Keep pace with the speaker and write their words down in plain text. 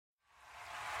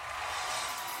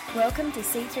Welcome to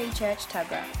C3 Church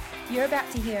Tuggerah. You're about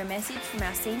to hear a message from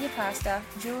our senior pastor,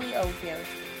 Julie Oldfield.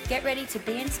 Get ready to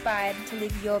be inspired to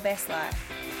live your best life.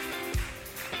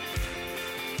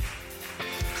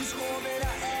 'Cause all that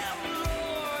I am,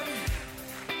 Lord,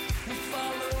 will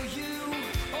follow you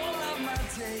all of my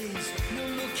days. No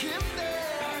looking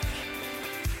back,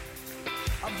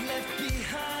 I've left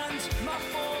behind my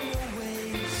former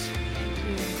ways.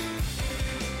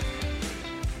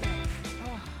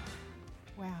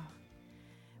 Wow.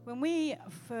 When we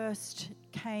first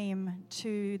came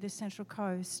to the Central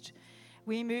Coast,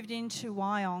 we moved into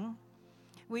Wyong.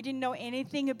 We didn't know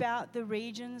anything about the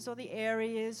regions or the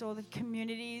areas or the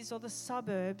communities or the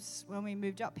suburbs when we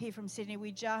moved up here from Sydney.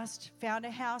 We just found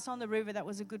a house on the river that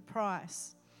was a good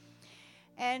price.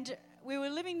 And we were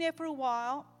living there for a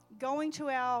while, going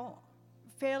to our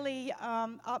fairly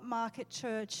upmarket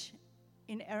church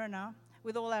in Erina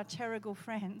with all our Terrigal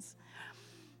friends.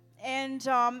 And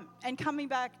coming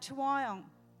back to Wyong.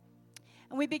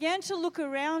 And we began to look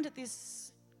around at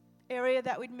this area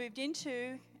that we'd moved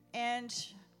into, and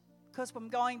because from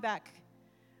going back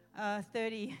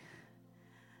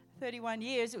 31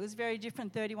 years, it was very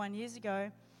different 31 years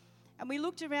ago. And we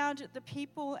looked around at the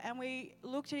people, and we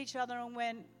looked at each other and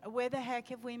went, where the heck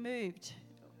have we moved?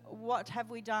 What have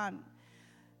we done?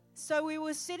 So we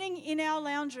were sitting in our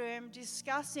lounge room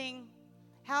discussing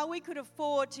how we could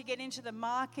afford to get into the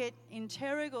market in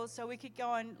Terrigal so we could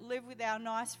go and live with our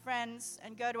nice friends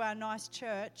and go to our nice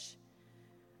church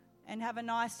and have a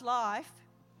nice life,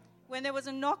 when there was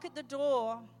a knock at the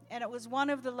door, and it was one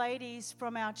of the ladies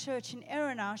from our church in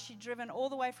Erina. She'd driven all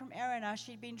the way from Erina.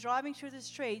 She'd been driving through the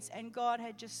streets, and God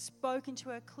had just spoken to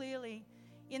her clearly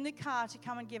in the car to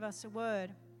come and give us a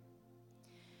word.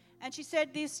 And she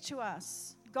said this to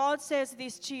us: God says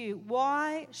this to you: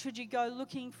 why should you go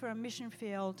looking for a mission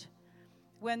field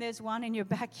when there's one in your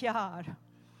backyard?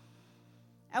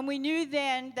 And we knew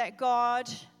then that God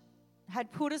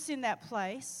had put us in that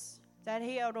place, that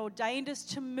He had ordained us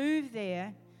to move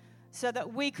there so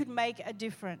that we could make a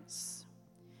difference,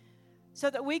 so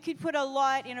that we could put a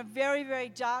light in a very, very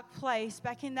dark place.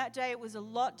 Back in that day, it was a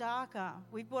lot darker.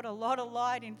 We brought a lot of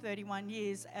light in 31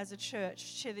 years as a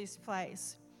church to this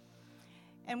place.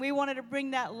 And we wanted to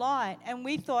bring that light. And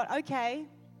we thought, okay,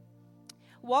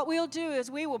 what we'll do is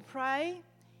we will pray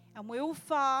and we will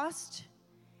fast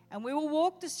and we will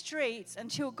walk the streets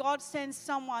until God sends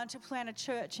someone to plant a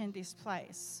church in this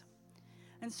place.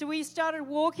 And so we started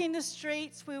walking the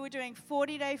streets. We were doing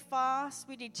 40-day fasts.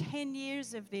 We did 10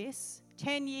 years of this.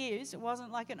 10 years. It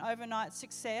wasn't like an overnight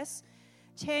success.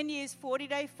 10 years,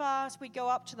 40-day fast. We go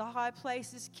up to the high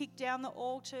places, kick down the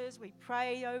altars. We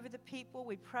pray over the people.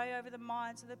 We pray over the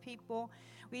minds of the people.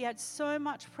 We had so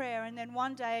much prayer. And then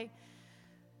one day,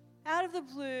 out of the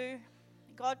blue,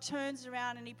 God turns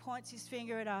around and He points His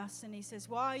finger at us and He says,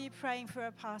 why are you praying for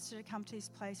a pastor to come to this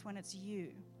place when it's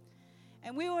you?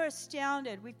 And we were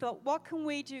astounded. We thought, what can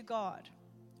we do, God?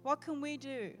 What can we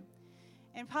do?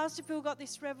 And Pastor Phil got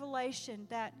this revelation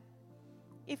that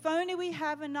if only we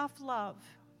have enough love,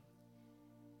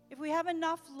 if we have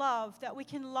enough love that we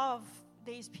can love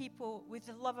these people with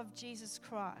the love of Jesus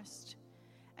Christ,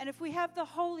 and if we have the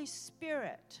Holy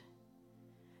Spirit,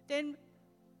 then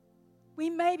we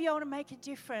may be able to make a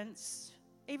difference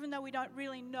even though we don't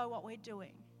really know what we're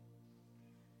doing.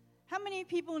 How many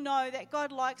people know that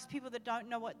God likes people that don't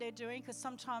know what they're doing, because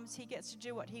sometimes He gets to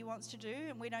do what He wants to do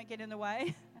and we don't get in the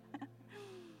way?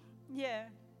 Yeah.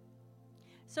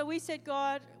 So we said,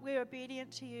 God, we're obedient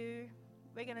to You.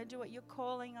 We're going to do what You're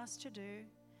calling us to do.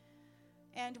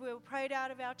 And we were prayed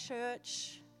out of our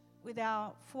church with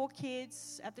our 4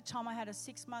 kids. At the time, I had a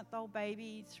 6-month-old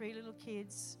baby, 3 little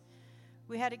kids.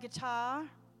 We had a guitar,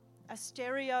 a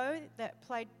stereo that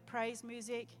played praise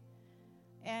music,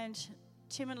 and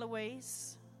Tim and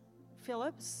Louise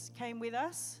Phillips came with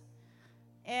us.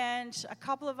 And a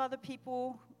couple of other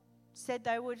people said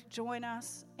they would join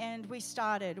us, and we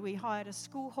started. We hired a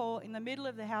school hall in the middle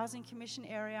of the Housing Commission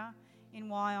area in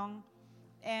Wyong,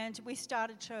 and we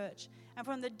started church. And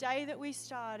from the day that we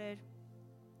started,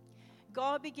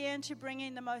 God began to bring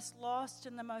in the most lost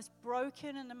and the most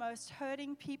broken and the most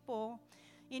hurting people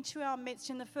into our midst.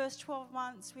 In the first 12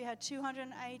 months, we had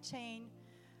 218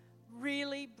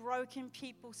 really broken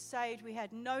people saved. We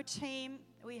had no team,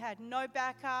 we had no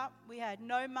backup, we had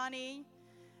no money.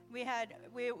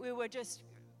 We were just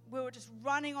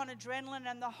running on adrenaline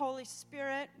and the Holy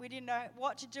Spirit. We didn't know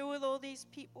what to do with all these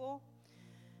people.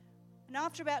 And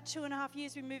after about 2.5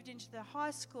 years, we moved into the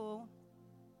high school,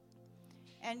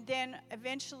 and then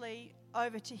eventually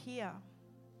over to here.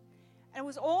 And it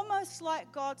was almost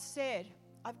like God said,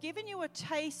 I've given you a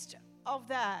taste of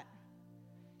that.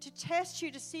 to test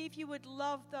you, to see if you would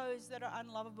love those that are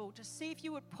unlovable, to see if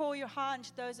you would pour your heart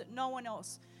into those that no one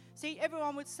else. See,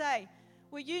 everyone would say,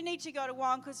 well, you need to go to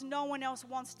one because no one else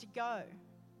wants to go.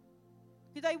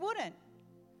 They wouldn't.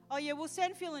 Oh, yeah, we'll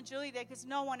send Phil and Julie there because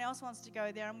no one else wants to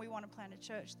go there and we want to plant a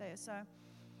church there. So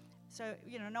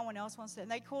no one else wants to.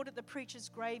 And they called it the preacher's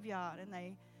graveyard, and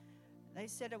they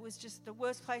said it was just the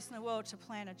worst place in the world to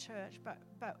plant a church,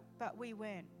 but we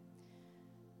went.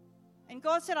 And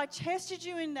God said, I tested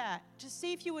you in that to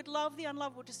see if you would love the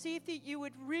unlovable, to see if you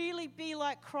would really be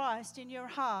like Christ in your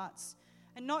hearts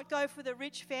and not go for the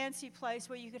rich, fancy place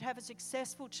where you could have a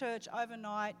successful church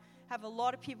overnight, have a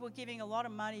lot of people giving a lot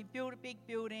of money, build a big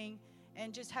building,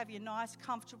 and just have your nice,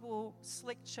 comfortable,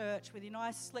 slick church with your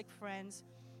nice, slick friends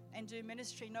and do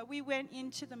ministry. No, we went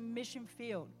into the mission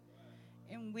field,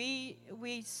 and we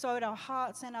sowed our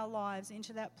hearts and our lives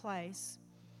into that place.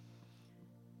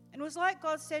 And it was like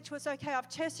God said to us, okay, I've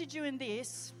tested you in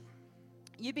this.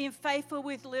 You've been faithful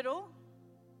with little.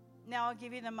 Now I'll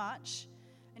give you the much.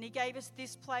 And he gave us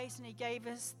this place, and he gave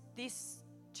us this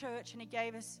church, and he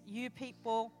gave us you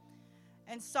people.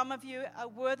 And some of you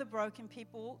were the broken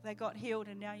people that got healed,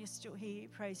 and now you're still here.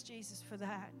 Praise Jesus for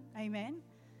that. Amen.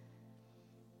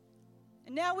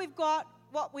 And now we've got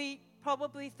what we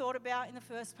probably thought about in the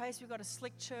first place. We've got a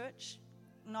slick church,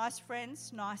 nice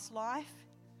friends, nice life,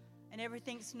 and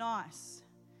everything's nice.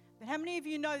 But how many of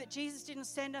you know that Jesus didn't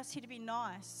send us here to be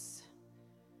nice?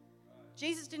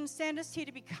 Jesus didn't send us here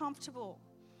to be comfortable.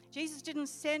 Jesus didn't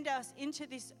send us into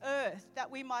this earth that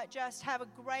we might just have a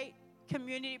great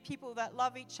community of people that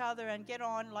love each other and get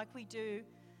on like we do,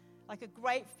 like a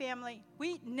great family.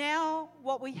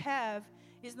 What we have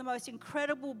is the most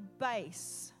incredible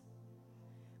base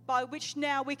by which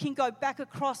now we can go back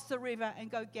across the river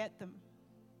and go get them.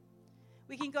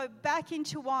 We can go back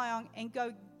into Wyong and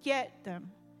go get them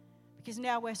because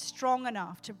now we're strong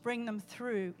enough to bring them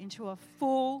through into a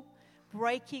full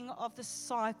breaking of the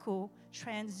cycle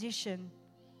transition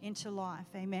into life.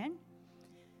 Amen?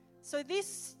 So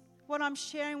this, what I'm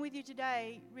sharing with you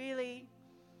today, really,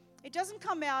 it doesn't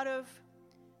come out of,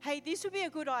 hey, this would be a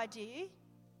good idea,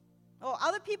 or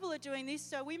other people are doing this,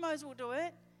 so we might as well do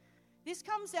it. This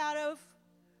comes out of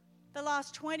the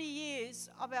last 20 years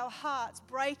of our hearts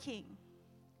breaking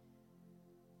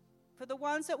for the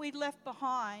ones that we'd left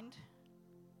behind,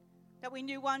 that we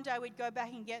knew one day we'd go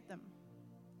back and get them.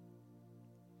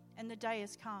 And the day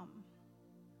has come.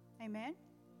 Amen?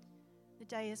 The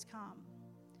day has come.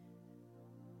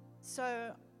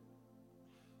 So,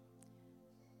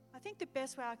 I think the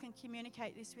best way I can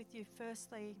communicate this with you,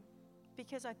 firstly,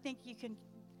 because I think you can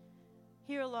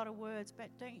hear a lot of words, but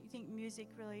don't you think music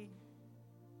really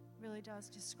does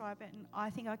describe it? And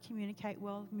I think I communicate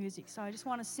well with music. So I just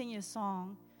want to sing you a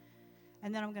song,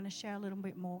 and then I'm going to share a little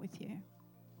bit more with you.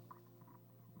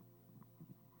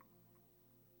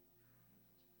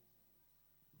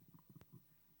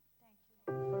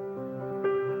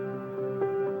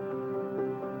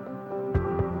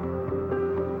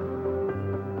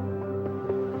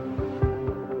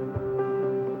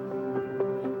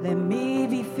 Let me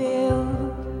be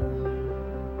filled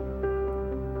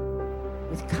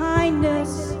with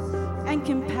kindness and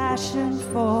compassion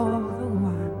for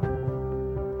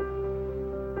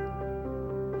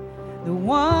the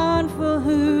one for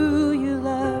who you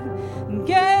love and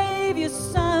gave your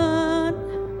son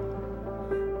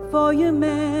for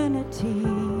humanity.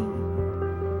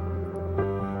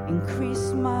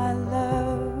 Increase my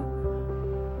love.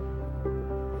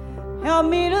 Help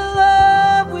me to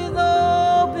love with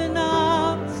open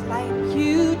arms like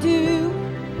you do.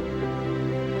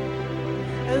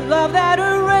 A love that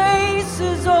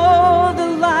erases all the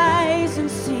lies and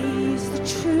sees the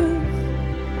truth.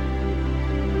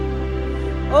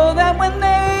 Oh, that when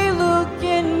they look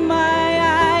in my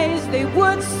eyes, they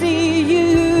would see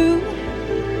you.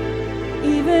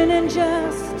 Even in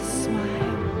just a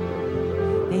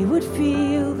smile, they would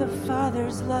feel the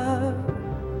Father's love.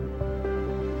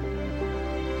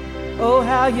 Oh,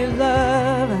 how you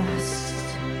love us.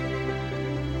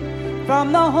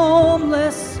 From the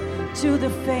homeless to the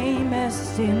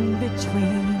famous in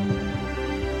between.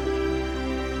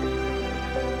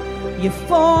 You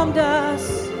formed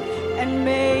us and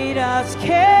made us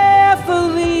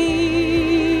carefully,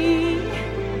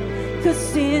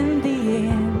 'cause in the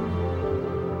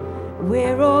end,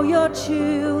 we're all your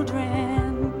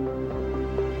children.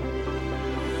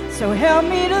 So help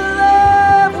me to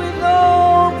love with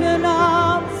open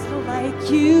arms like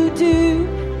you do.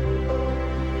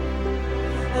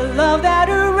 A love that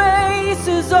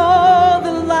erases all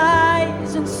the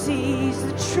lies and sees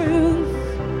the truth.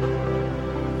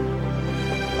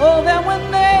 Oh, that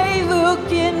when they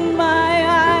look in my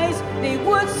eyes,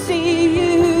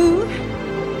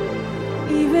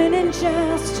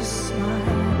 just a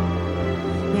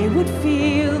smile, they would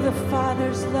feel the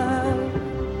Father's love.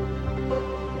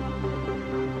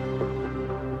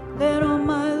 Let all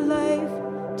my life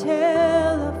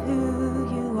tell of who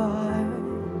you are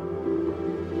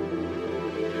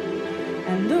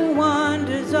and the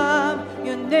wonders of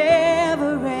your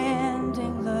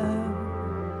never-ending love.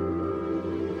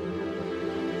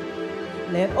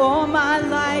 Let all my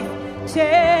life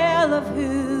tell of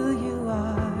who you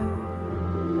are.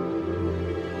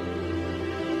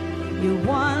 You're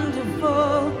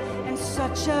wonderful and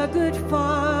such a good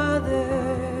Father.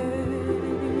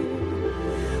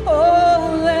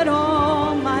 Oh, let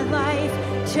all my life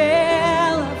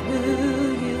tell of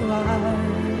who you are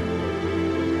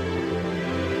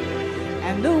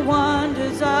and the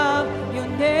wonders of your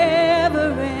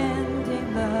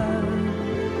never-ending love.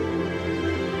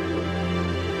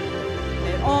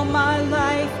 Let all my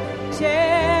life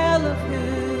tell of who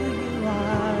you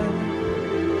are.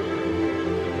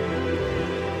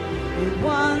 You're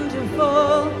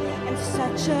wonderful and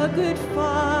such a good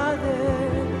Father.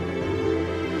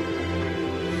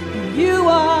 You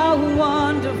are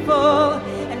wonderful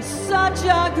and such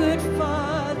a good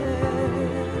Father.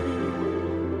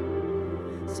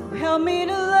 So help me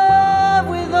to love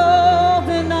with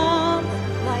open arms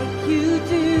like you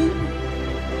do.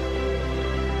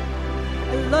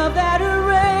 A love that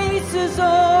erases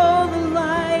all the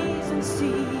lies and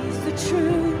sees the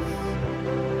truth.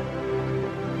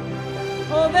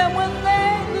 Oh, that when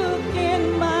they look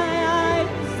in my eyes,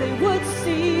 they would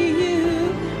see you.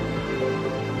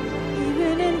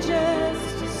 In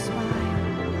just a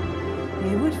smile,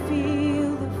 they would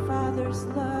feel the Father's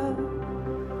love.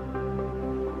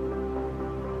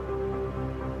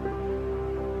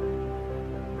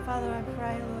 Father, I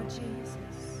pray, Lord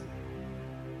Jesus,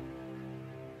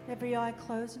 every eye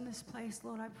closed in this place,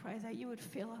 Lord, I pray that you would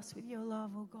fill us with your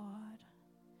love, oh God.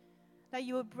 That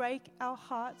you would break our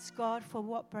hearts, God, for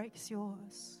what breaks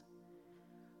yours.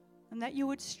 And that you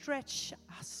would stretch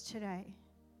us today.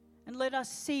 And let us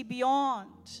see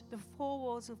beyond the four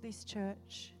walls of this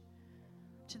church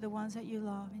to the ones that you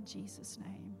love in Jesus'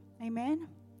 name. Amen?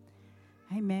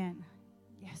 Amen.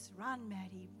 Yes, run,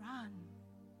 Maddie, run.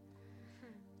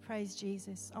 Praise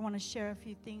Jesus. I want to share a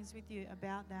few things with you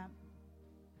about that.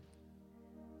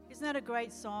 Isn't that a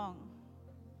great song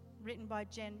written by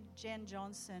Jen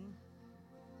Johnson?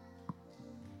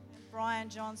 Brian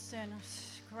Johnson.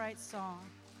 Great song.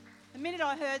 The minute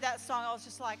I heard that song, I was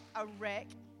just like a wreck.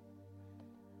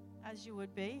 As you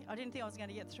would be. I didn't think I was going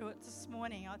to get through it this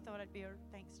morning. I thought I'd be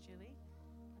thanks, Julie.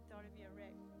 I thought it'd be a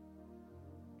wreck.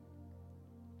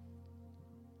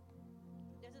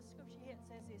 There's a scripture here that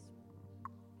says this.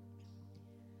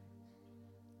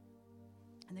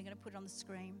 And they're going to put it on the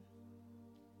screen.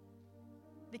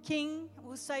 The king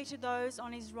will say to those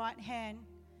on his right hand,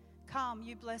 "Come,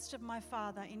 you blessed of my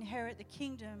Father, inherit the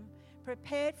kingdom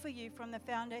prepared for you from the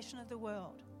foundation of the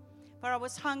world. For I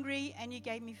was hungry, and you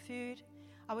gave me food.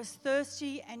 I was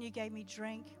thirsty, and you gave me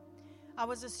drink. I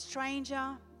was a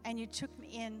stranger, and you took me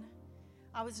in.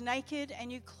 I was naked,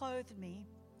 and you clothed me.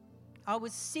 I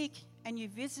was sick, and you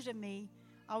visited me.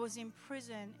 I was in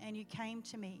prison, and you came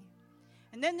to me."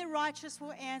 And then the righteous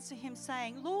will answer him,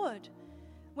 saying, "Lord,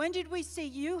 when did we see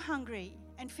you hungry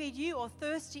and feed you, or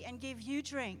thirsty and give you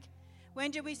drink?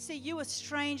 When did we see you a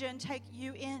stranger and take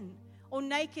you in, or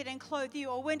naked and clothe you?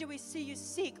 Or when did we see you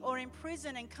sick or in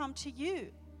prison and come to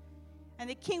you?" And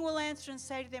the king will answer and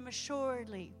say to them,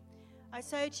 "Assuredly, I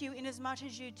say to you, inasmuch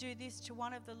as you do this to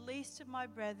one of the least of my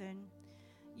brethren,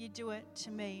 you do it to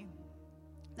me."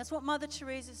 That's what Mother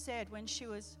Teresa said when she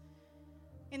was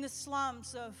in the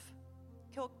slums of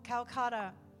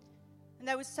Calcutta. And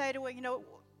they would say to her,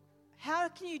 how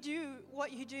can you do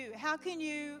what you do? How can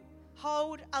you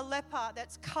hold a leper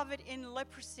that's covered in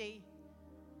leprosy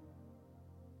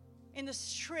in the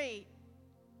street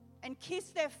and kiss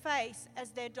their face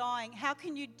as they're dying? How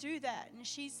can you do that? And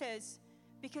she says,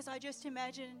 "Because I just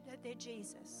imagine that they're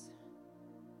Jesus.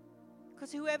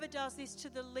 Because whoever does this to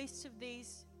the least of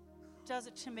these does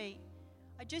it to me.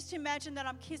 I just imagine that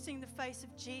I'm kissing the face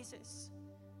of Jesus."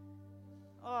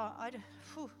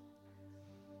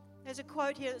 There's a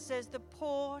quote here that says, "The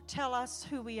poor tell us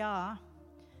who we are,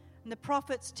 and the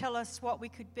prophets tell us what we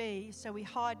could be, so we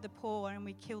hide the poor and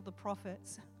we kill the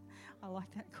prophets." I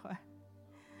like that quote.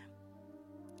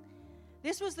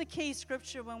 This was the key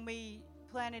scripture when we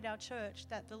planted our church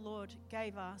that the Lord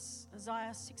gave us,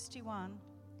 Isaiah 61.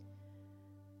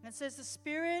 And it says, "The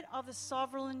Spirit of the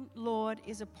Sovereign Lord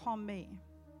is upon me,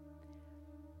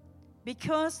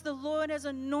 because the Lord has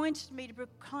anointed me to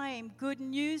proclaim good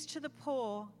news to the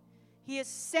poor. He has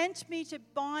sent me to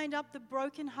bind up the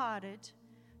brokenhearted,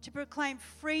 to proclaim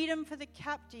freedom for the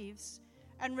captives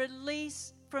and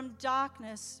release from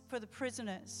darkness for the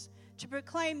prisoners, to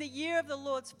proclaim the year of the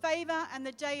Lord's favor and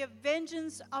the day of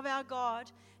vengeance of our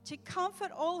God, to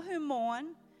comfort all who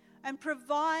mourn and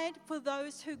provide for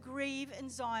those who grieve in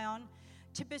Zion,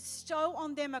 to bestow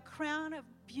on them a crown of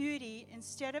beauty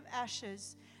instead of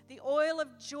ashes, the oil of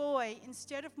joy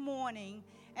instead of mourning,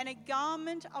 and a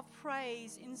garment of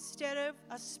praise instead of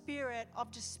a spirit of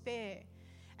despair.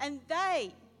 And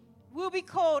they will be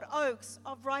called oaks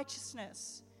of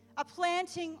righteousness, a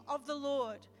planting of the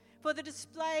Lord for the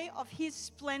display of his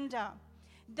splendor.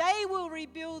 They will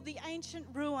rebuild the ancient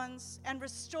ruins and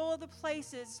restore the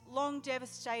places long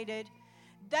devastated.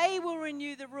 They will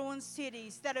renew the ruined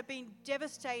cities that have been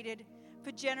devastated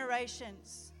for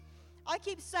generations. I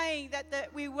keep saying that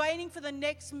we're waiting for the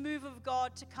next move of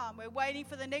God to come. We're waiting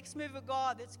for the next move of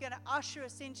God that's going to usher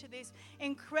us into this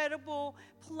incredible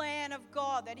plan of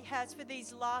God that he has for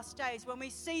these last days. When we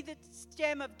see the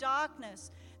stem of darkness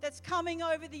that's coming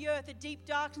over the earth, the deep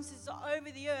darkness is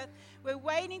over the earth, we're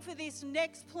waiting for this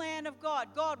next plan of God.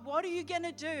 God, what are you going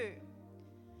to do?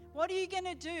 What are you going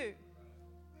to do?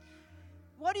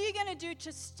 What are you going to do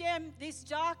to stem this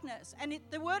darkness? And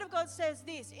the Word of God says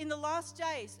this: in the last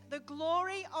days, the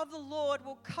glory of the Lord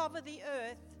will cover the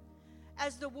earth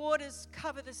as the waters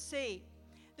cover the sea.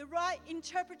 The right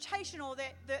interpretation, or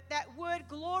that word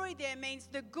glory there, means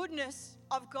the goodness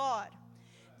of God.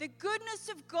 The goodness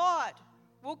of God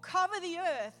will cover the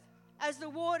earth as the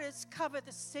waters cover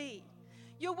the sea.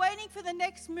 You're waiting for the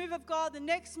next move of God. The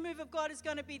next move of God is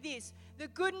going to be this: the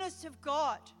goodness of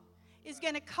God is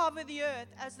going to cover the earth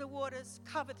as the waters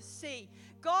cover the sea.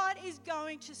 God is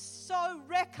going to so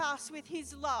wreck us with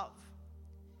his love.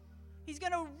 He's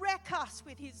going to wreck us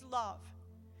with his love,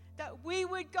 that we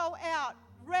would go out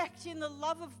wrecked in the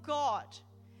love of God,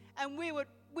 and we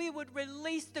would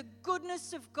release the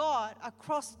goodness of God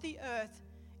across the earth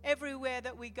everywhere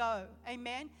that we go.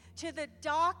 Amen. To the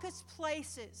darkest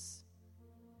places.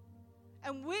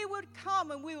 And we would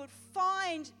come and we would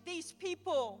find these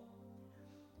people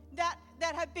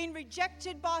that have been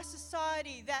rejected by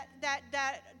society,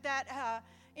 that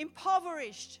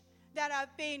impoverished, that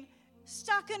have been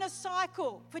stuck in a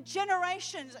cycle for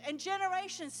generations and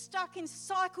generations, stuck in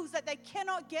cycles that they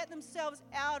cannot get themselves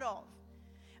out of.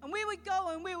 And we would go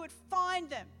and we would find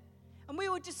them, and we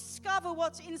would discover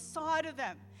what's inside of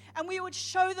them, and we would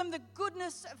show them the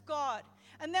goodness of God,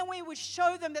 and then we would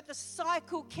show them that the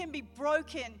cycle can be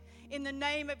broken in the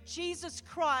name of Jesus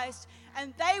Christ,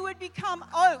 and they would become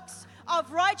oaks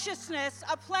of righteousness,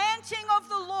 a planting of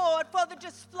the Lord for the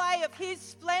display of his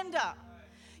splendor.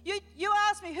 You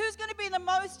ask me, who's going to be the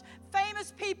most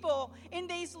famous people in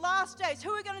these last days?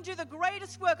 Who are going to do the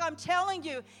greatest work? I'm telling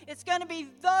you, it's going to be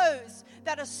those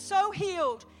that are so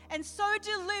healed and so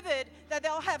delivered that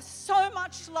they'll have so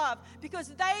much love, because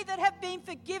they that have been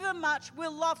forgiven much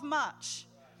will love much.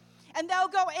 And they'll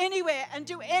go anywhere and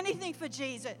do anything for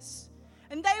Jesus.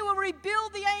 And they will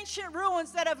rebuild the ancient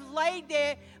ruins that have laid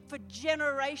there for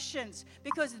generations,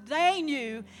 because they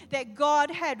knew that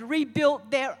God had rebuilt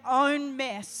their own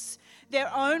mess, their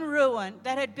own ruin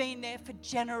that had been there for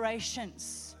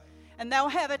generations. And they'll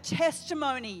have a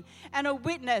testimony and a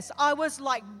witness. I was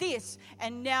like this,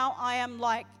 and now I am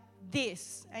like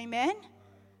this. Amen?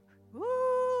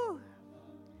 Woo!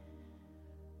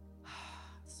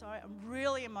 Sorry, I'm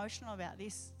really emotional about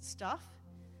this stuff.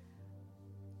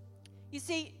 You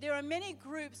see, there are many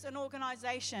groups and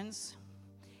organizations,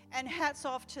 and hats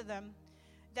off to them,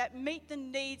 that meet the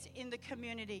needs in the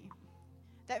community,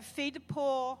 that feed the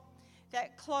poor,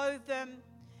 that clothe them,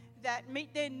 that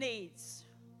meet their needs.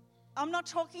 I'm not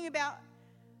talking about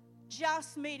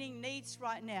just meeting needs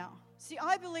right now. See,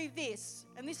 I believe this,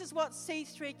 and this is what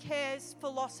C3 Cares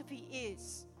philosophy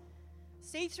is.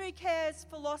 C3 Cares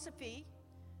philosophy,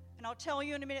 and I'll tell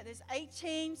you in a minute, there's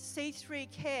 18 C3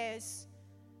 Cares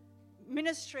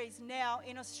ministries now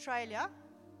in Australia.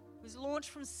 It was launched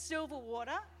from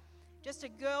Silverwater, just a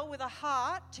girl with a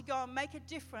heart to go and make a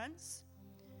difference.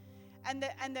 And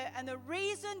the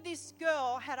reason this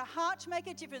girl had a heart to make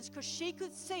a difference, because she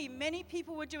could see many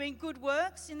people were doing good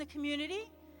works in the community,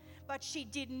 but she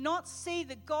did not see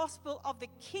the gospel of the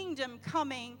kingdom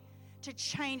coming to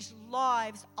change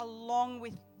lives along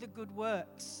with the good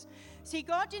works. See,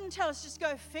 God didn't tell us just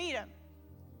go feed them.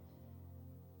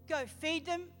 Go feed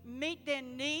them, meet their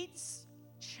needs,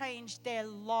 change their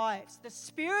lives. The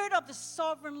Spirit of the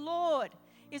Sovereign Lord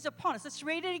is upon us. Let's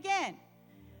read it again.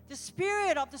 The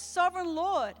Spirit of the Sovereign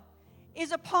Lord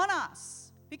is upon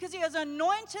us, because he has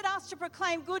anointed us to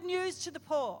proclaim good news to the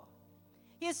poor.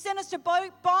 He has sent us to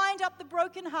bind up the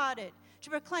brokenhearted, to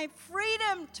proclaim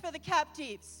freedom for the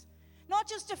captives. not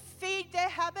just to feed their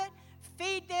habit,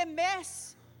 feed their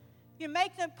mess. You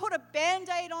make them put a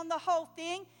Band-Aid on the whole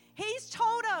thing. He's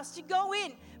told us to go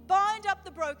in, bind up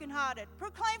the brokenhearted,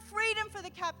 proclaim freedom for the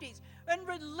captives, and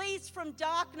release from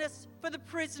darkness for the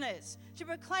prisoners, to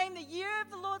proclaim the year of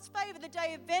the Lord's favor, the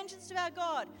day of vengeance of our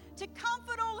God, to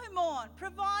comfort all who mourn,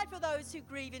 provide for those who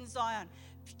grieve in Zion,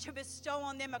 to bestow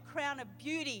on them a crown of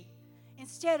beauty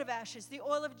instead of ashes, the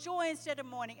oil of joy instead of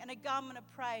mourning, and a garment of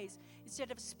praise instead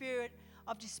of a spirit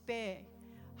of despair.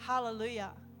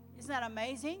 Hallelujah. Isn't that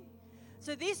amazing?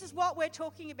 So this is what we're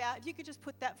talking about. If you could just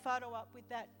put that photo up with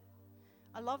that.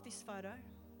 I love this photo.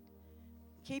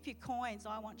 Keep your coins,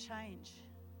 I want change.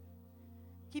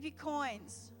 Keep your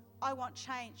coins, I want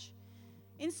change.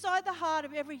 Inside the heart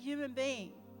of every human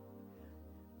being,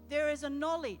 there is a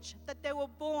knowledge that they were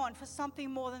born for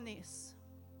something more than this.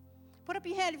 Put up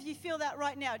your hand if you feel that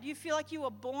right now. Do you feel like you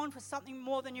were born for something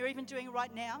more than you're even doing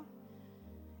right now?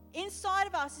 Inside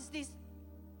of us is this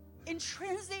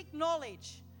intrinsic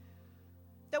knowledge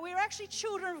that we're actually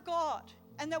children of God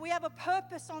and that we have a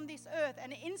purpose on this earth.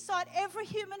 And inside every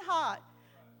human heart,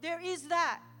 there is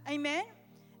that. Amen?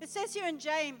 It says here in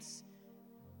James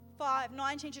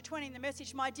 5:19-20 in the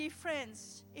Message, my dear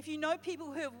friends, if you know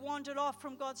people who have wandered off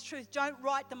from God's truth, don't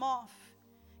write them off.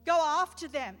 Go after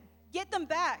them. Get them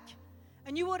back.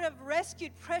 And you would have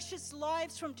rescued precious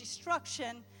lives from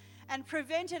destruction and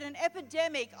prevented an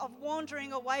epidemic of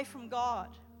wandering away from God.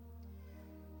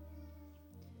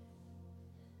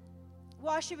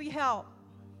 Why should we help?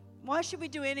 Why should we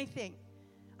do anything?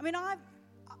 I mean,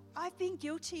 I've been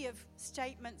guilty of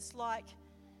statements like,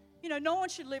 no one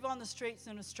should live on the streets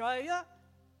in Australia.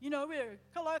 We're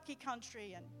a Kalaki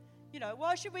country and,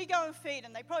 why should we go and feed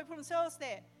them? They probably put themselves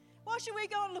there. Why should we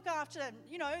go and look after them?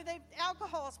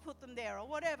 Alcohol's put them there or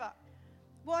whatever.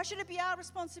 Why should it be our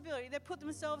responsibility? They put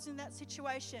themselves in that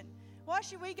situation. Why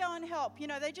should we go and help?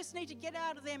 They just need to get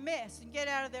out of their mess and get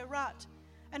out of their rut.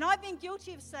 And I've been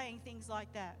guilty of saying things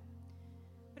like that.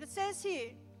 But it says here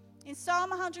in Psalm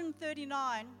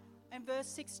 139 and verse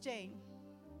 16,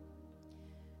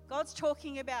 God's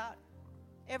talking about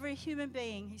every human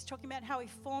being. He's talking about how he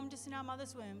formed us in our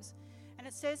mother's wombs. And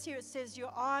it says here,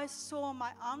 your eyes saw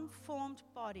my unformed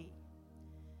body,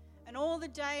 and all the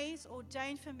days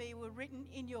ordained for me were written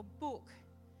in your book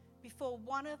before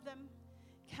one of them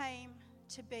came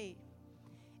to be.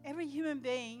 Every human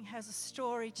being has a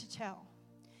story to tell.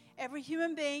 Every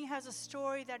human being has a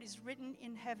story that is written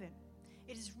in heaven.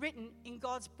 It is written in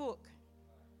God's book.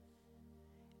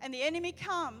 And the enemy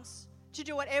comes to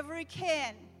do whatever he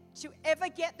can to ever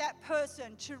get that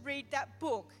person to read that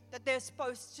book that they're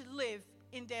supposed to live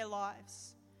in their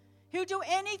lives. He'll do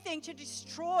anything to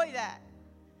destroy that.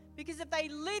 Because if they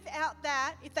live out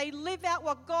that, if they live out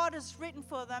what God has written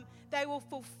for them, they will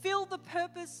fulfill the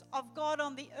purpose of God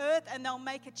on the earth and they'll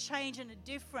make a change and a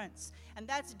difference. And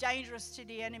that's dangerous to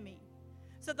the enemy.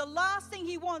 So the last thing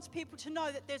he wants people to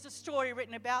know that there's a story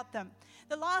written about them.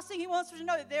 The last thing he wants them to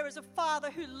know that there is a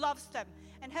Father who loves them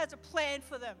and has a plan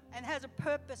for them and has a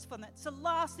purpose for them. It's the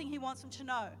last thing he wants them to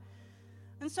know.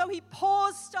 And so he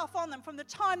pours stuff on them. From the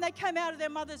time they came out of their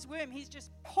mother's womb, he's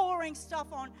just pouring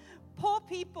stuff on poor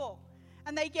people.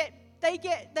 And they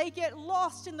get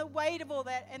lost in the weight of all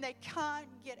that and they can't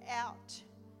get out.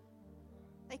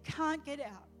 They can't get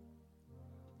out.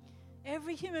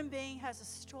 Every human being has a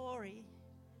story.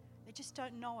 They just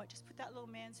don't know it. Just put that little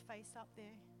man's face up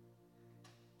there.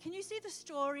 Can you see the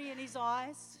story in his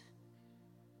eyes?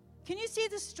 Can you see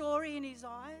the story in his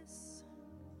eyes?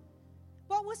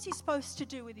 What was he supposed to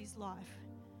do with his life?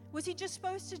 Was he just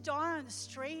supposed to die on the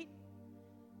street?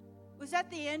 Was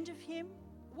that the end of him?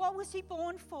 What was he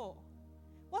born for?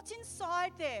 What's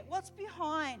inside there? What's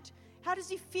behind? How does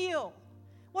he feel?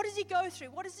 What does he go through?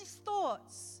 What are his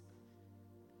thoughts?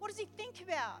 What does he think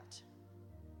about?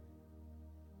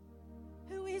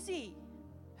 Who is he?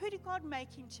 Who did God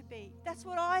make him to be? That's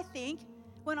what I think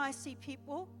when I see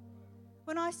people.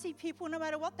 When I see people, no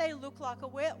matter what they look like or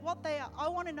what they are, I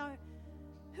want to know,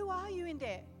 who are you in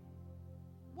there?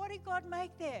 What did God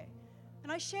make there?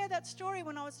 And I shared that story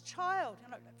when I was a child.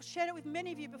 And I've shared it with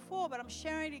many of you before, but I'm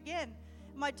sharing it again.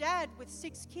 My dad, with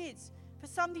 6 kids, for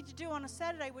something to do on a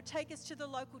Saturday, would take us to the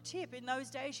local tip. In those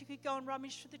days, you could go and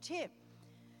rummage for the tip.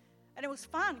 And it was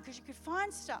fun because you could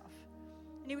find stuff.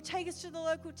 And he would take us to the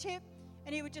local tip,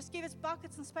 and he would just give us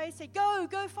buckets and space, say, go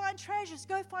find treasures,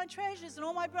 go find treasures. And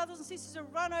all my brothers and sisters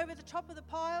would run over the top of the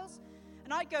piles.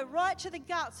 And I'd go right to the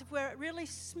guts of where it really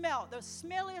smelled, the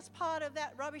smelliest part of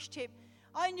that rubbish tip.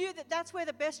 I knew that that's where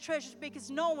the best treasures would be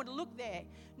because no one would look there.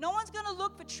 No one's going to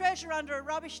look for treasure under a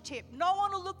rubbish tip. No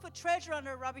one will look for treasure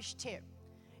under a rubbish tip.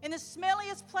 in the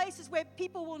smelliest places where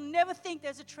people will never think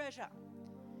there's a treasure.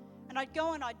 And I'd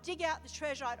go and I'd dig out the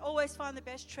treasure. I'd always find the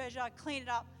best treasure. I'd clean it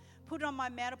up, put it on my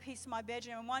mantelpiece in my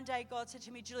bedroom. And one day God said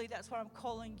to me, Julie, that's what I'm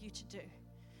calling you to do.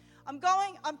 I'm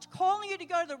calling you to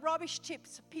go to the rubbish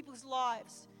tips of people's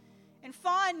lives and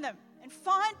find them and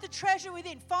find the treasure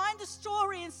within. Find the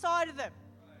story inside of them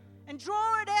and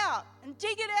draw it out and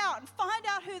dig it out and find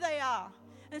out who they are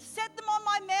and set them on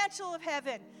my mantle of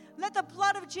heaven. Let the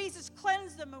blood of Jesus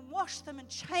cleanse them and wash them and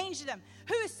change them.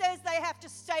 Who says they have to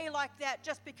stay like that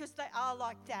just because they are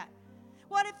like that?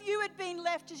 What if you had been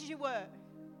left as you were?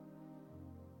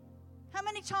 How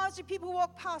many times do people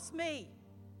walk past me?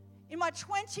 In my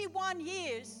 21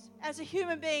 years as a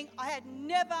human being, I had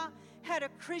never had a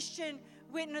Christian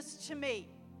witness to me.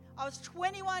 I was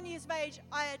 21 years of age.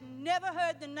 I had never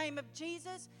heard the name of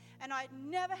Jesus, and I had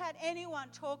never had anyone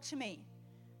talk to me.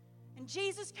 And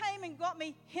Jesus came and got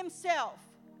me himself.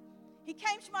 He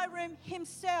came to my room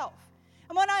himself.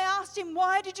 And when I asked him,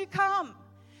 why did you come?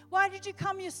 Why did you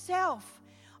come yourself?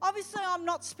 Obviously, I'm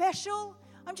not special.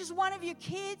 I'm just one of your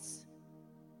kids.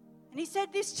 And he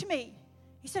said this to me.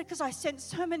 He said, because I sent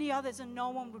so many others and no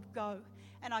one would go.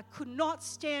 And I could not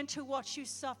stand to watch you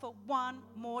suffer one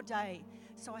more day.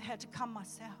 So I had to come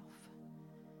myself.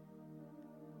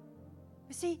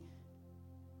 You see,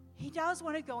 he does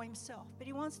want to go himself, but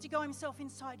he wants to go himself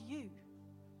inside you.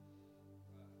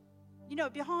 You know,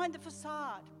 behind the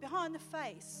facade, behind the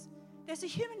face, there's a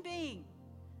human being.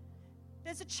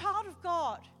 There's a child of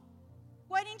God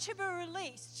waiting to be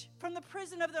released from the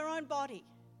prison of their own body,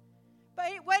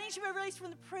 waiting to be released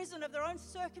from the prison of their own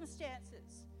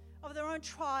circumstances, of their own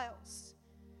trials.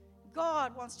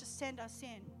 God wants to send us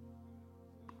in.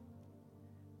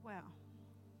 Wow.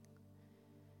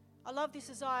 I love this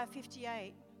Isaiah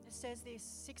 58. It says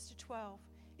this, 6-12.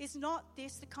 Is not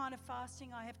this the kind of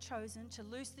fasting I have chosen, to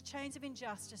loose the chains of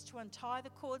injustice, to untie the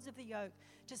cords of the yoke,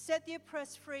 to set the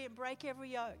oppressed free and break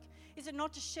every yoke? Is it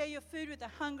not to share your food with the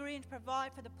hungry and to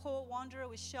provide for the poor wanderer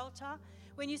with shelter?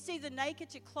 When you see the naked,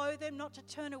 to clothe them, not to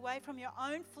turn away from your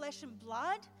own flesh and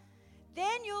blood?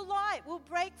 Then your light will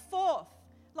break forth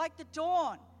like the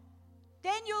dawn.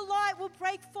 Then your light will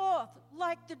break forth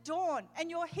like the dawn,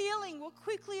 and your healing will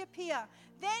quickly appear.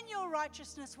 Then your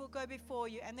righteousness will go before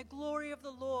you, and the glory of the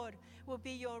Lord will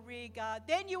be your rear guard.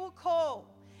 Then you will call,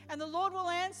 and the Lord will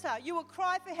answer. You will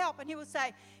cry for help, and he will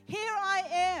say, here I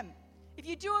am. If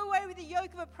you do away with the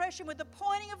yoke of oppression, with the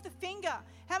pointing of the finger.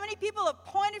 How many people have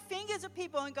pointed fingers at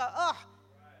people and go, oh,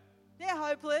 they're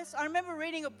hopeless? I remember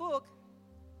reading a book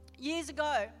years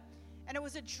ago, and it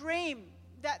was a dream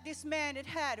that this man had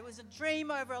had. It was a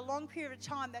dream over a long period of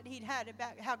time that he'd had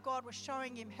about how God was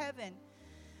showing him heaven.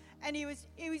 And he was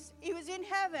in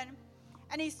heaven,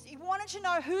 and he wanted to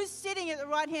know who's sitting at the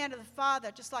right hand of the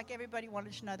Father, just like everybody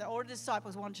wanted to know that. All the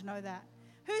disciples wanted to know that.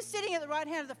 Who's sitting at the right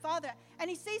hand of the Father? And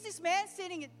he sees this man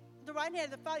sitting at the right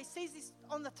hand of the Father. He sees this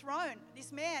on the throne,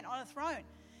 this man on a throne.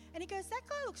 And he goes, that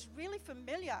guy looks really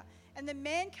familiar. And the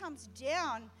man comes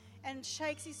down and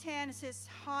shakes his hand and says,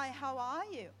 hi, how are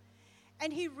you?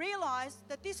 And he realized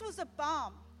that this was a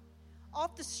bum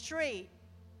off the street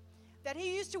that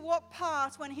he used to walk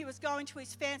past when he was going to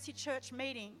his fancy church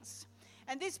meetings.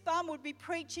 And this bum would be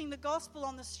preaching the gospel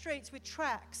on the streets with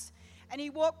tracts. And he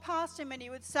walked past him and he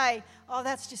would say, oh,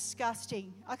 that's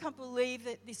disgusting. I can't believe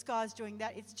that this guy's doing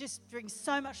that. It just brings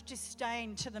so much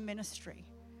disdain to the ministry.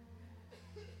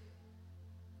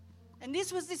 And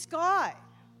this was this guy.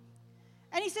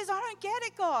 And he says, I don't get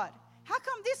it, God. How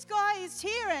come this guy is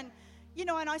here? And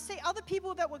I see other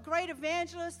people that were great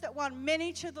evangelists that won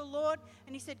many to the Lord.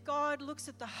 And he said, God looks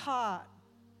at the heart.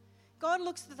 God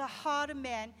looks at the heart of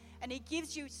man, and he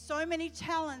gives you so many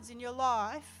talents in your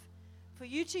life for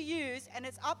you to use, and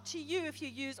it's up to you. If you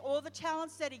use all the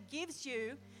talents that he gives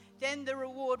you, then the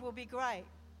reward will be great.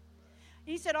 And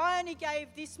he said, I only gave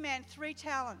this man 3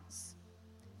 talents.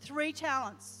 3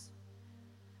 talents.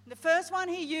 And the first one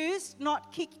he used,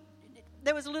 not kick.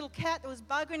 There was a little cat that was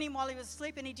bugging him while he was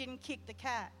asleep, and he didn't kick the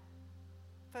cat.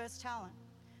 First talent.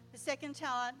 The second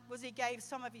talent was he gave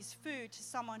some of his food to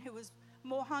someone who was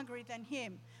more hungry than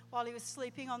him while he was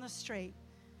sleeping on the street.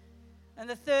 And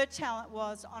the third talent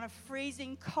was, on a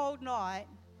freezing cold night,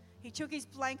 he took his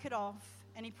blanket off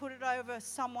and he put it over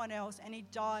someone else, and he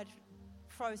died,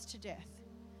 froze to death.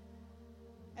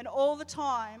 And all the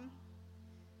time,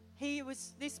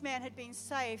 this man had been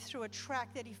saved through a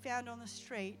tract that he found on the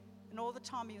street. And all the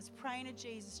time he was praying to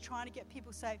Jesus, trying to get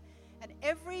people saved. And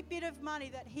every bit of money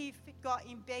that he got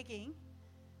in begging,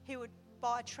 he would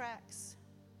buy tracts.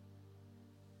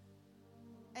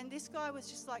 And this guy was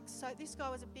just like, this guy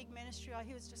was a big ministry.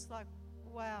 He was just like,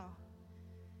 wow.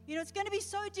 You know, it's going to be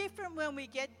so different when we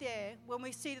get there, when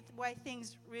we see the way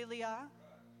things really are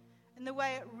and the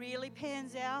way it really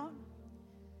pans out.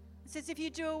 It says, if you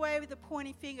do away with the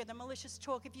pointing finger, the malicious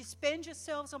talk, if you spend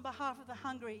yourselves on behalf of the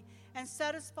hungry and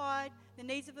satisfy the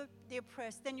needs of the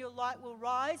oppressed, then your light will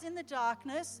rise in the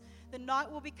darkness. The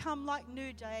night will become like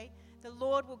noonday. The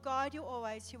Lord will guide you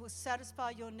always. He will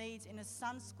satisfy your needs in a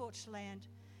sun-scorched land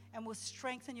and will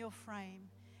strengthen your frame.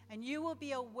 And you will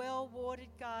be a well-watered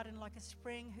garden like a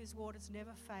spring whose waters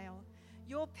never fail.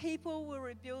 Your people will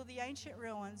rebuild the ancient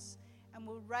ruins and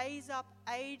will raise up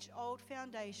age-old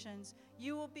foundations.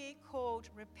 You will be called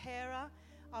repairer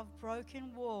of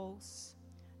broken walls,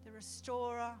 the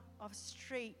restorer of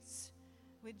streets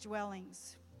with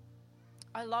dwellings.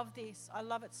 I love this. I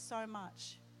love it so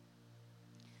much.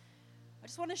 I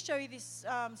just want to show you this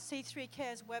C3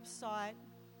 Cares website.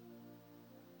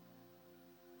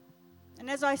 And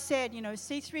as I said, you know,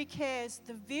 C3 Cares,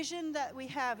 the vision that we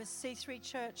have as C3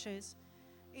 churches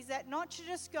is that not to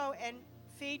just go and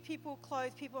feed people,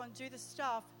 clothe people, and do the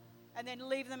stuff, and then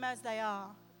leave them as they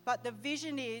are. But the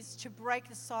vision is to break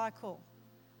the cycle.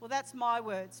 Well, that's my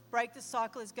words. Break the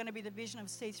cycle is going to be the vision of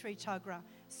C3 Tuggerah.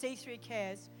 C3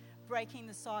 Cares, breaking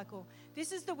the cycle.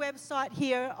 This is the website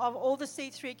here of all the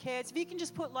C3 Cares. If you can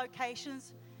just put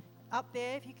locations up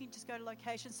there, if you can just go to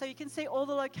locations, so you can see all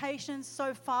the locations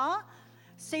so far.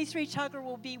 C3 Tuggerah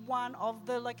will be one of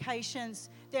the locations.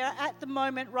 They're at the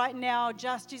moment right now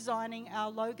just designing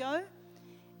our logo,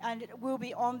 and it will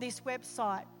be on this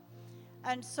website.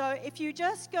 And so if you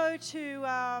just go to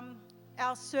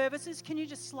our services, can you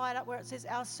just slide up where it says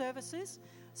our services?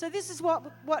 So this is what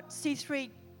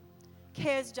C3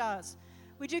 Cares does.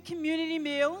 We do community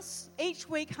meals. Each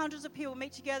week, hundreds of people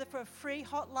meet together for a free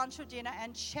hot lunch or dinner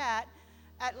and chat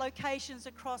at locations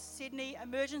across Sydney.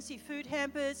 Emergency food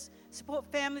hampers, support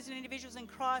families and individuals in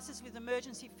crisis with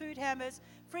emergency food hampers,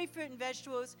 free fruit and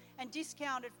vegetables, and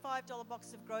discounted $5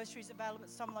 boxes of groceries available at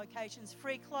some locations.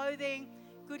 Free clothing,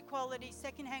 good quality,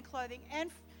 second-hand clothing, and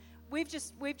we've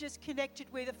just connected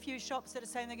with a few shops that are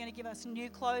saying they're going to give us new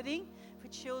clothing for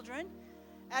children.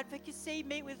 Advocacy,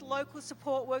 meet with local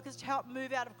support workers to help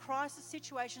move out of crisis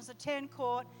situations, attend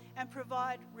court, and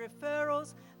provide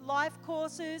referrals. Life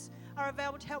courses are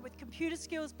available to help with computer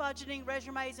skills, budgeting,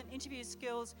 resumes, and interview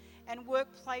skills, and work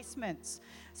placements.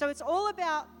 So it's all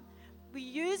about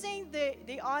using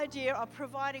the idea of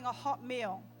providing a hot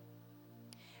meal.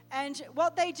 And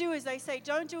what they do is they say,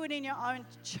 don't do it in your own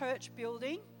church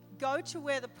building. Go to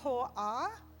where the poor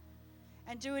are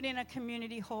and do it in a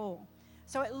community hall.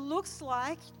 So it looks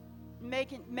like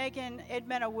Megan and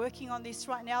Edmund are working on this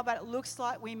right now, but it looks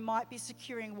like we might be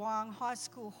securing Wyong High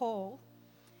School Hall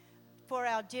for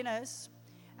our dinners.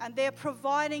 And they're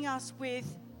providing us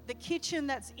with the kitchen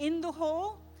that's in the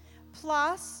hall,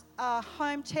 plus a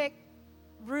home tech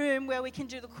room where we can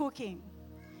do the cooking.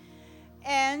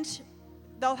 And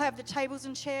they'll have the tables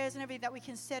and chairs and everything that we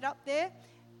can set up there.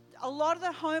 A lot of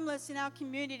the homeless in our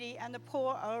community and the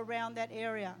poor are around that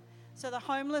area. So the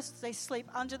homeless, they sleep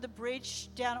under the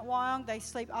bridge down at Wyong. They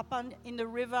sleep up in the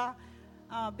river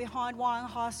behind Wyong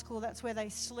High School. That's where they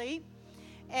sleep.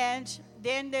 And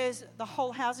then there's the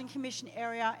whole Housing Commission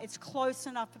area. It's close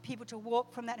enough for people to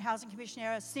walk from that Housing Commission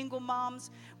area. Single mums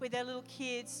with their little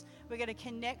kids, we're going to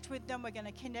connect with them. We're going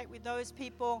to connect with those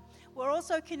people. We're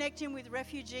also connecting with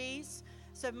refugees.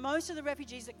 So most of the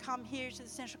refugees that come here to the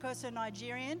Central Coast are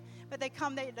Nigerian, but they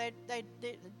come, they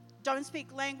don't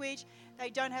speak language, they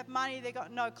don't have money, they've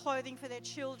got no clothing for their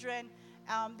children,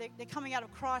 they're coming out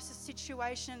of crisis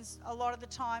situations a lot of the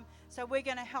time, so we're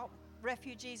going to help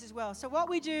refugees as well. So what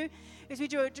we do is we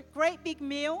do a great big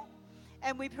meal,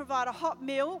 and we provide a hot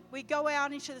meal. We go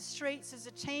out into the streets as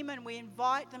a team and we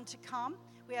invite them to come.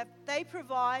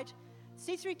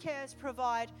 C3 Cares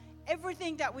provide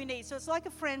everything that we need, so it's like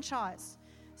a franchise.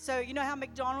 So you know how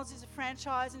McDonald's is a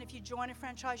franchise, and if you join a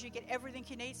franchise, you get everything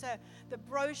you need. So the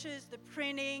brochures, the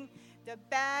printing, the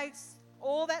bags,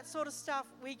 all that sort of stuff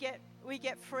we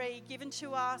get free, given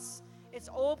to us. It's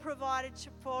all provided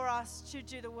for us to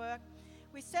do the work.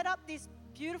 We set up this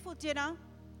beautiful dinner.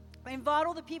 We invite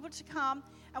all the people to come,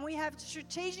 and we have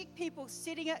strategic people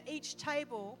sitting at each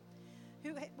table.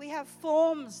 We have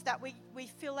forms that we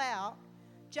fill out,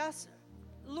 just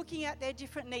looking at their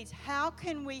different needs. How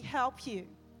can we help you?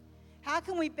 How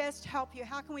can we best help you?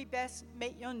 How can we best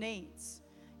meet your needs?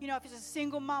 You know, if it's a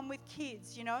single mum with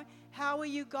kids, you know, how are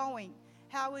you going?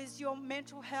 How is your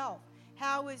mental health?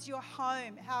 How is your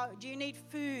home? How do you need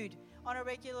food on a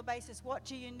regular basis? What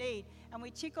do you need? And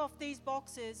we tick off these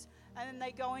boxes, and then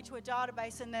they go into a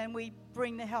database, and then we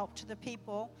bring the help to the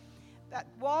people. But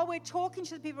while we're talking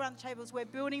to the people around the tables, we're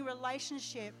building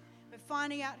relationship. We're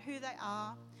finding out who they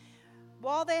are.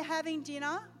 While they're having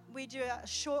dinner, we do a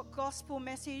short gospel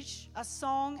message, a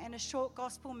song and a short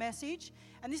gospel message.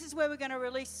 And this is where we're going to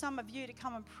release some of you to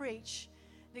come and preach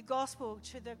the gospel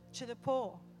to the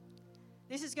poor.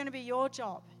 This is going to be your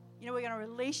job. You know, we're going to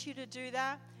release you to do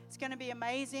that. It's going to be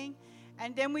amazing.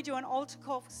 And then we do an altar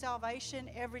call for salvation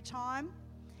every time.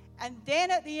 And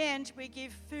then at the end, we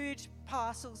give food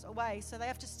parcels away. So they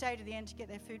have to stay to the end to get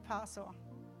their food parcel.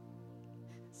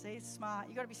 See, smart.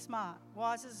 You've got to be smart.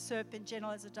 Wise as a serpent,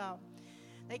 gentle as a dove.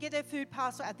 They get their food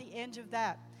parcel at the end of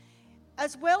that.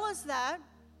 As well as that,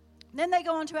 then they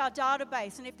go onto our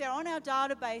database. And if they're on our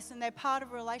database and they're part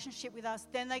of a relationship with us,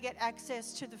 then they get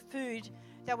access to the food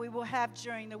that we will have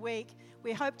during the week.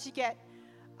 We hope to get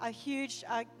a huge,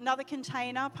 another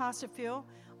container, Pastor Phil,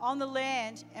 on the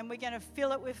land, and we're going to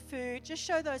fill it with food. Just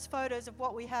show those photos of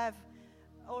what we have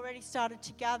already started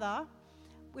to gather.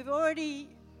 We've already,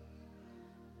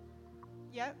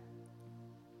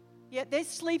 there's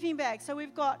sleeping bags. So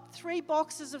we've got 3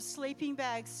 boxes of sleeping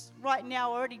bags right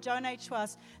now already donated to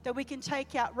us that we can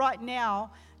take out right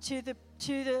now to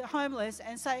the homeless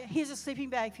and say, here's a sleeping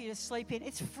bag for you to sleep in.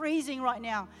 It's freezing right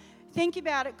now. Think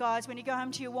about it, guys, when you go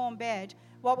home to your warm bed.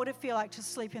 What would it feel like to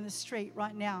sleep in the street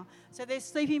right now? So there's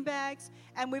sleeping bags.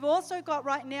 And we've also got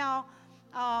right now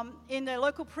in the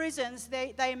local prisons,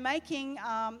 they're making,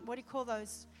 what do you call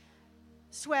those?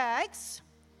 Swags.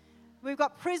 We've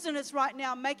got prisoners right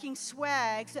now making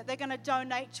swags that they're going to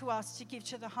donate to us to give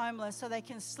to the homeless so they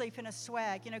can sleep in a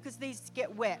swag, you know, because these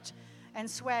get wet and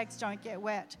swags don't get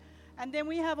wet. And then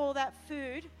we have all that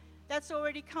food that's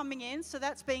already coming in. So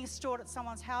that's being stored at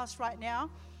someone's house right now.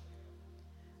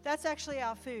 That's actually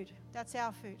our food. That's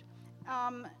our food.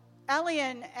 Ali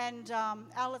and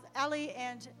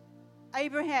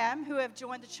Abraham, who have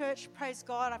joined the church, praise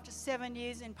God, after 7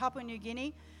 years in Papua New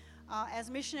Guinea as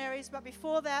missionaries. But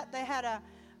before that, they had a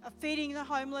feeding the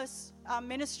homeless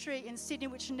ministry in Sydney,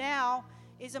 which now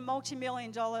is a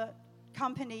multi-million-dollar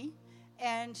company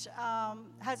and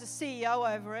has a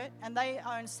CEO over it. And they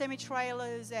own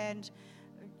semi-trailers and,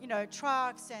 you know,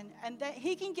 trucks. And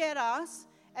he can get us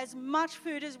as much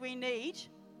food as we need,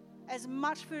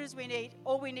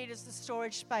 All we need is the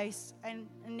storage space and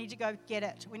need to go get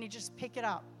it. We need to just pick it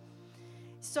up.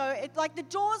 So like the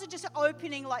doors are just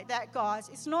opening like that, guys.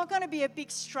 It's not going to be a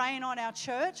big strain on our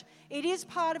church. It is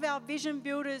part of our Vision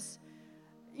Builders,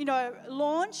 you know,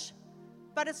 launch,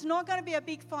 but it's not going to be a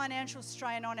big financial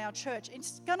strain on our church.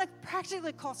 It's going to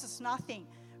practically cost us nothing,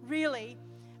 really.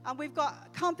 We've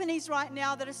got companies right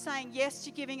now that are saying yes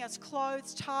to giving us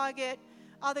clothes, Target,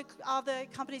 other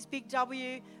companies, Big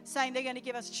W, saying they're going to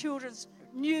give us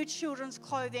new children's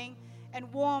clothing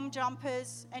and warm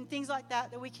jumpers and things like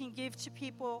that we can give to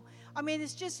people. I mean,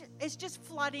 it's just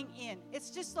flooding in.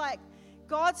 It's just like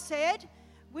God said,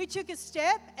 we took a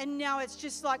step, and now it's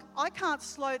just like, I can't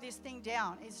slow this thing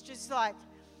down. It's just like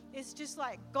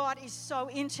God is so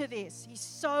into this. He's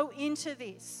so into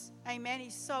this. Amen.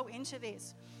 He's so into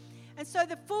this. And so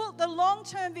the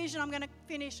long-term vision, I'm going to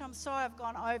finish. I'm sorry I've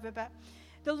gone over, but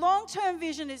the long-term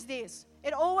vision is this.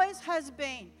 It always has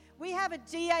been. We have a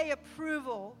DA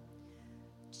approval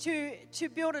to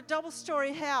build a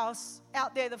double-story house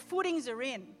out there. The footings are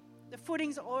in. The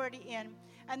footings are already in.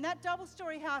 And that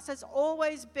double-story house has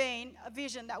always been a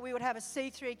vision that we would have a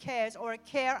C3 Cares or a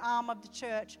care arm of the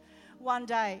church one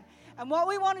day. And what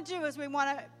we want to do is we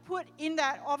want to put in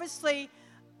that, obviously,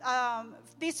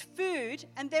 this food.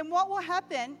 And then what will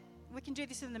happen, we can do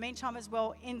this in the meantime as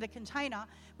well in the container,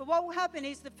 but what will happen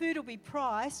is the food will be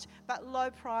priced, but low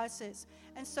prices.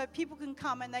 And so people can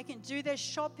come and they can do their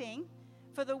shopping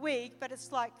for the week, but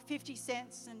it's like 50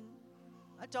 cents and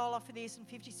 $1 for this and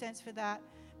 50 cents for that.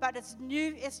 But it's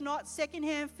new, it's not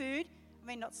secondhand food. I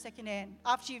mean, not secondhand,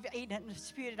 after you've eaten it and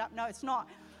spewed it up. No, it's not.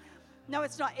 No,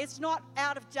 it's not. It's not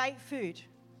out-of-date food.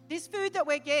 This food that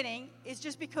we're getting is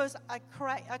just because a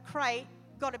crate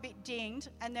got a bit dinged,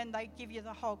 and then they give you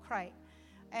the whole crate.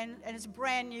 And it's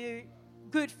brand new,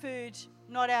 good food,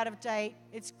 not out of date.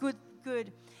 It's good.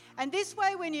 And this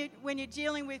way, when you're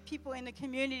dealing with people in the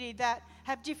community that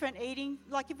have different eating,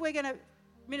 like if we're going to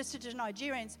minister to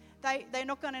Nigerians, they're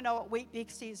not going to know what Wheat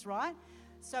Bix is, right?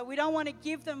 So we don't want to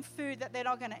give them food that they're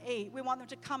not going to eat. We want them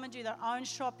to come and do their own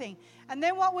shopping. And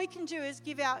then what we can do is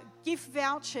give out gift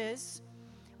vouchers.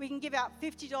 We can give out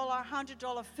 $50,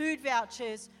 $100 food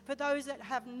vouchers for those that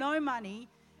have no money,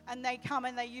 and they come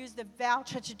and they use the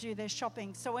voucher to do their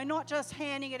shopping. So we're not just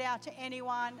handing it out to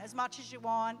anyone as much as you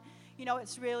want. You know,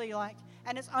 it's really like,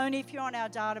 and it's only if you're on our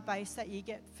database that you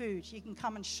get food. You can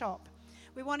come and shop.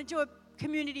 We want to do a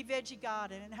community veggie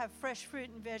garden and have fresh fruit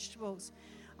and vegetables.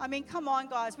 I mean, come on,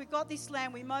 guys. We've got this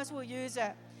land. We might as well use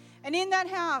it. And in that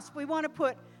house, we want to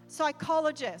put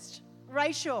psychologist.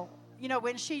 Rachel,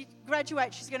 when she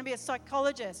graduates, she's going to be a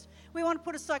psychologist. We want to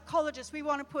put a psychologist. We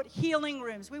want to put healing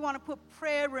rooms. We want to put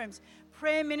prayer rooms,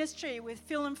 prayer ministry with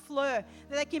Phil and Fleur,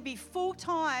 that they can be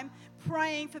full-time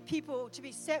praying for people to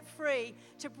be set free,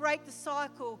 to break the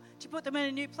cycle, to put them in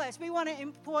a new place. We want to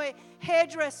employ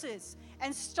hairdressers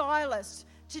and stylists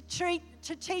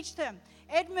to teach them.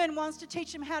 Edmund wants to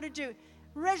teach them how to do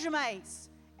resumes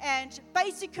and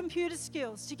basic computer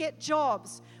skills to get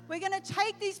jobs. We're going to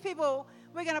take these people,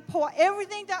 we're going to pour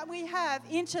everything that we have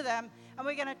into them, and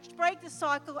we're going to break the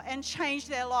cycle and change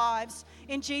their lives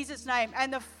in Jesus' name.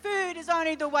 And the food is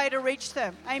only the way to reach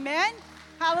them. Amen?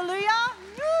 Hallelujah.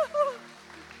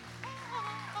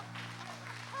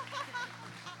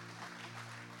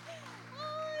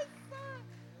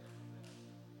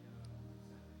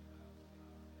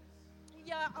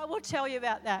 Yeah, I will tell you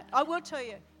about that. I will tell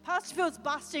you. Pastor Phil's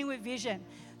busting with vision.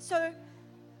 So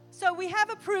we have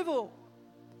approval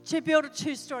to build a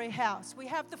 2-story house. We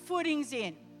have the footings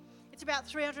in. It's about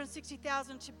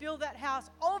 $360,000 to build that house.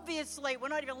 Obviously, we're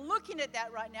not even looking at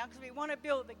that right now because we want to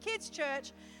build the kids'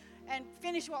 church and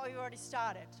finish what we've already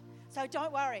started. So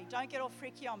don't worry. Don't get all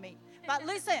freaky on me. But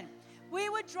listen, we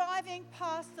were driving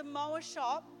past the mower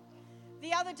shop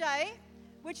the other day,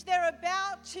 which they're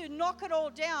about to knock it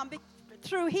all down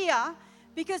through here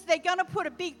because they're going to put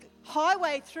a big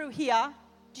highway through here.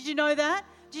 Did you know that?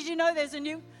 Did you know there's a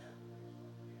new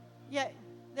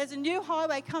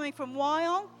highway coming from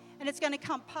Wyong, and it's going to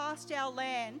come past our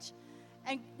land,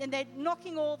 and they're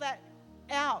knocking all that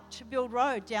out to build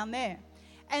road down there.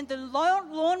 And the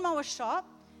lawnmower shop,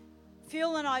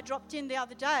 Phil and I dropped in the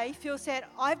other day. Phil said,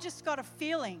 I've just got a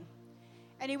feeling.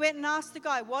 And he went and asked the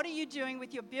guy, what are you doing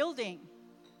with your building?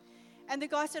 And the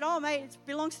guy said, oh, mate, it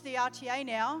belongs to the RTA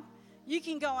now. You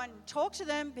can go and talk to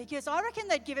them because I reckon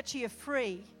they'd give it to you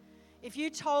free. If you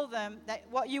told them that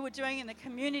what you were doing in the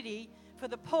community for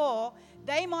the poor,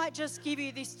 they might just give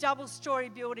you this double-story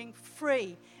building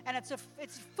free. And it's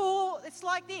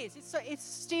like this. It's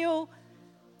steel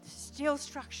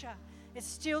structure. It's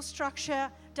steel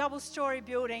structure, double-story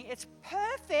building. It's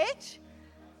perfect.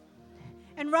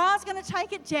 And Ra's going to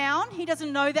take it down. He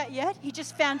doesn't know that yet. He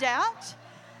just found out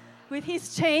with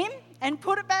his team and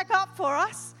put it back up for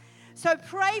us. So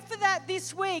pray for that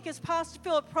this week as Pastor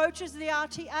Phil approaches the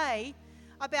RTA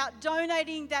about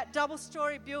donating that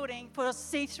double-story building for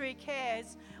C3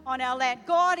 Cares on our land.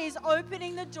 God is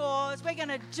opening the doors. We're going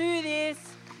to do this.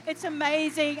 It's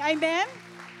amazing. Amen?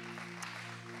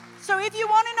 So if you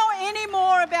want to know any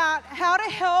more about how to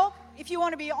help, if you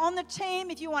want to be on the team,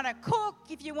 if you want to cook,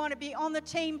 if you want to be on the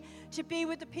team to be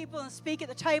with the people and speak at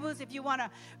the tables, if you want to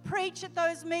preach at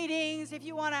those meetings, if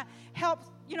you want to help,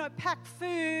 pack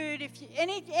food,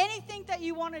 anything that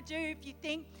you want to do, if you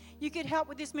think you could help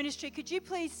with this ministry, could you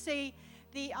please see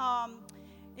the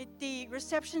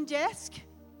reception desk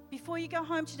before you go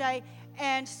home today?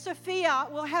 And Sophia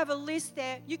will have a list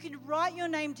there. You can write your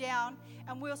name down,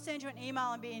 and we'll send you an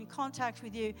email and be in contact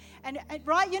with you. And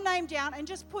write your name down and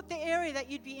just put the area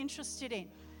that you'd be interested in.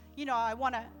 I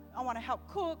want to help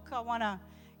cook. I want to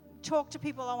talk to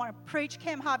people. I want to preach.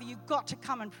 Cam Harvey, you've got to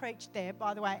come and preach there,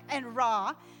 by the way. And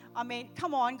Ra,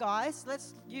 come on, guys.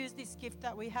 Let's use this gift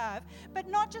that we have. But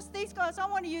not just these guys. I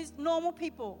want to use normal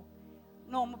people.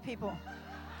 Normal people.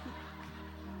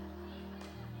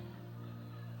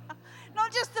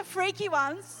 Not just the freaky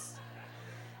ones.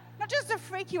 Not just the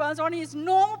freaky ones. I want to use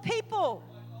normal people.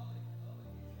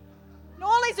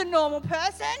 Norley's a normal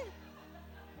person.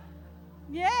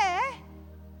 Yeah.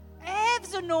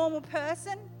 Ev's a normal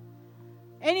person.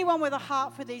 Anyone with a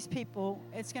heart for these people,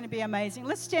 it's going to be amazing.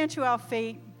 Let's stand to our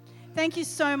feet. Thank you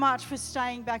so much for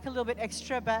staying back a little bit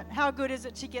extra, but how good is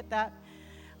it to get that?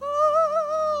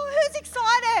 Oh, who's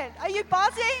excited? Are you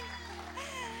buzzing?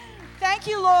 Thank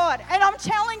you, Lord. And I'm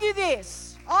telling you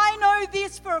this. I know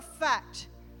this for a fact.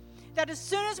 That as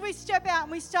soon as we step out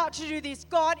and we start to do this,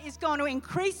 God is going to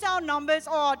increase our numbers.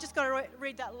 Oh, I just got to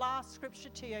read that last scripture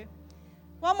to you.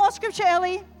 One more scripture,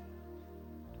 Ellie.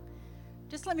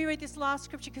 Just let me read this last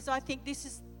scripture because I think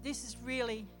this is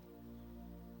really...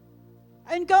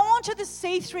 And go on to the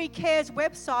C3 Cares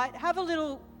website. Have a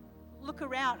little look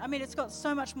around. It's got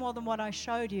so much more than what I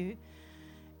showed you.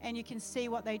 And you can see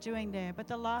what they're doing there. But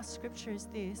the last scripture is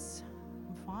this.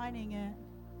 I'm finding it.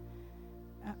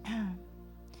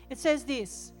 It says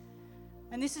this,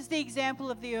 and this is the example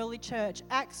of the early church,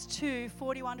 Acts 2,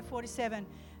 41 to 47.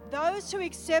 Those who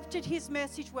accepted his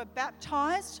message were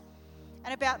baptized,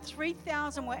 and about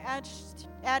 3,000 were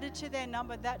added to their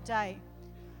number that day.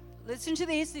 Listen to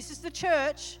this. This is the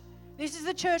church. This is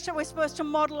the church that we're supposed to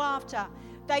model after.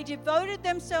 They devoted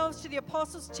themselves to the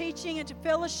apostles' teaching and to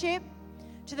fellowship,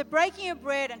 to the breaking of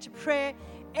bread and to prayer,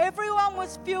 everyone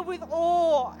was filled with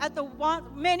awe at the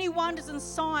many wonders and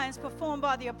signs performed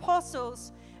by the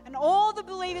apostles. And all the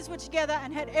believers were together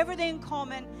and had everything in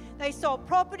common. They sold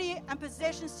property and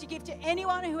possessions to give to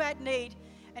anyone who had need.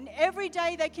 And every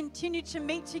day they continued to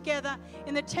meet together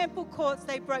in the temple courts.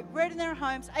 They broke bread in their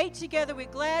homes, ate together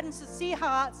with glad and sincere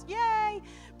hearts. Yay!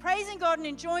 Praising God and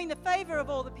enjoying the favor of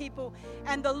all the people.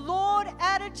 And the Lord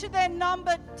added to their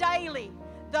number daily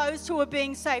those who were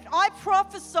being saved. I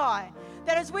prophesy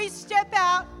that as we step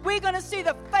out, we're going to see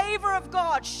the favor of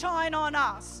God shine on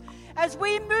us. As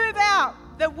we move out,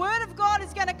 the word of God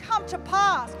is going to come to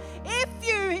pass. If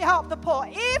you help the poor,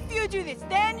 if you do this,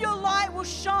 then your light will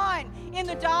shine in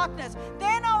the darkness.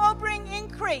 Then I will bring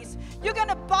increase. You're going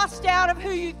to bust out of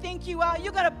who you think you are.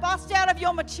 You're going to bust out of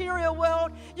your material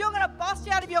world. You're going to bust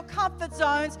out of your comfort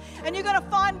zones. And you're going to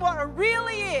find what it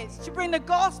really is to bring the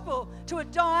gospel to a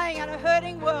dying and a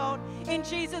hurting world in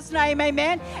Jesus' name.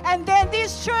 Amen. And then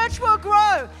this church will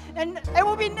grow. And it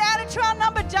will be added to our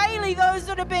number daily, those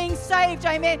that are being saved.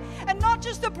 Amen. And not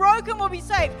just the broken will be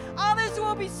saved. Others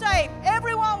will be saved.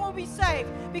 Everyone will be saved.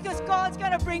 Because God's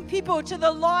going to bring people to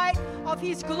the light of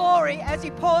His glory as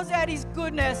He pours out His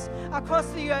goodness across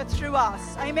the earth through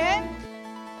us. Amen.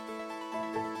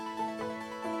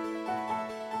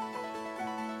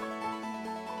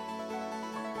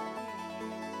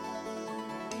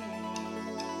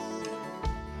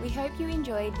 We hope you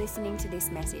enjoyed listening to this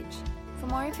message. For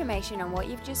more information on what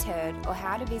you've just heard or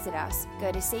how to visit us,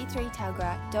 go to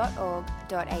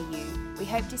c3tuggerah.org.au. We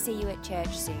hope to see you at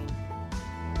church soon.